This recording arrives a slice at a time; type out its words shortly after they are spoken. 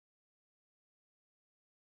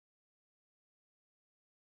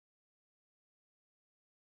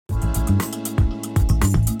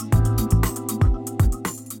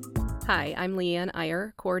Hi, I'm LeeAnne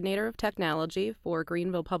Eyer, Coordinator of Technology for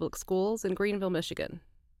Greenville Public Schools in Greenville, Michigan.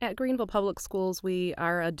 At Greenville Public Schools, we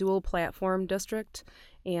are a dual platform district,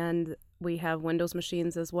 and we have Windows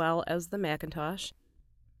machines as well as the Macintosh.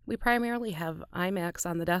 We primarily have iMacs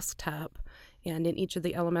on the desktop, and in each of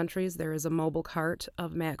the elementaries there is a mobile cart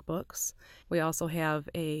of MacBooks. We also have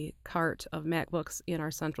a cart of MacBooks in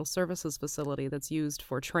our central services facility that's used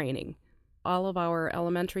for training. All of our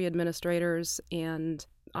elementary administrators and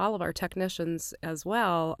all of our technicians as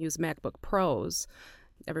well use MacBook Pros.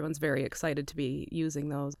 Everyone's very excited to be using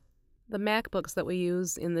those. The MacBooks that we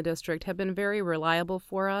use in the district have been very reliable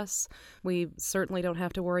for us. We certainly don't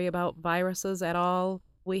have to worry about viruses at all.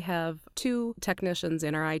 We have 2 technicians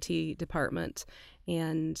in our IT department,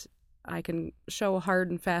 and I can show hard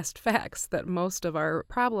and fast facts that most of our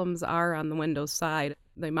problems are on the Windows side.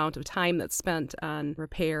 The amount of time that's spent on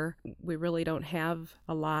repair, we really don't have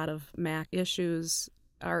a lot of Mac issues.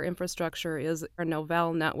 Our infrastructure is our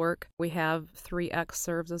Novell network. We have 3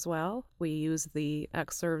 Xserves as well. We use the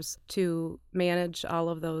Xserves to manage all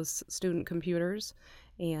of those student computers,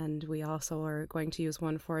 and we also are going to use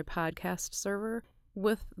one for a podcast server.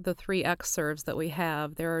 With the 3 Xserves that we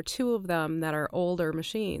have, there are 2 of them that are older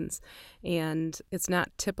machines, and it's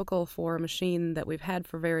not typical for a machine that we've had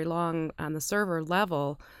for very long on the server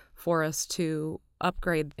level for us to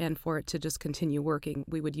upgrade and for it to just continue working.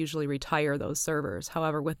 We would usually retire those servers.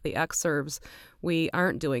 However, with the Xserves, we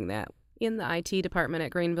aren't doing that. In the IT department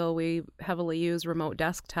at Greenville, we heavily use remote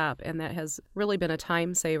desktop, and that has really been a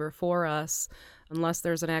time saver for us. Unless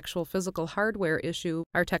there's an actual physical hardware issue,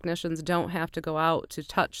 our technicians don't have to go out to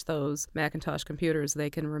touch those Macintosh computers.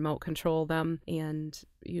 They can remote control them and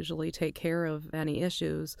usually take care of any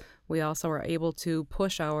issues. We also are able to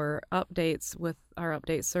push our updates with our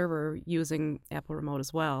update server using Apple Remote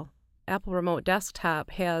as well. Apple Remote Desktop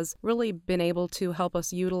has really been able to help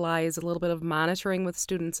us utilize a little bit of monitoring with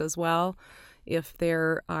students as well. If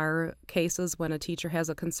there are cases when a teacher has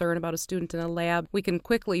a concern about a student in a lab, we can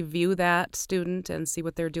quickly view that student and see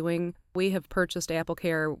what they're doing. We have purchased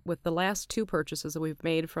AppleCare with the last 2 purchases that we've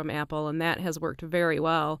made from Apple, and that has worked very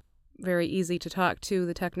well. Very easy to talk to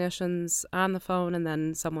the technicians on the phone, and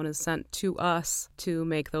then someone is sent to us to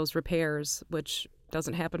make those repairs, which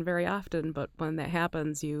doesn't happen very often, but when that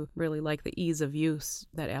happens, you really like the ease of use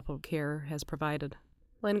that AppleCare has provided.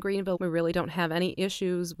 In Greenville, we really don't have any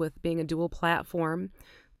issues with being a dual platform.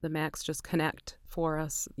 The Macs just connect for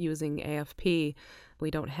us using AFP.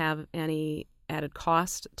 We don't have any added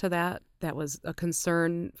cost to that. That was a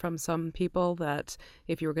concern from some people that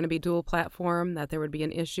if you were going to be dual platform, that there would be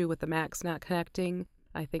an issue with the Macs not connecting.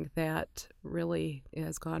 I think that really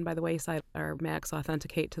has gone by the wayside. Our Macs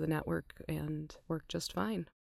authenticate to the network and work just fine.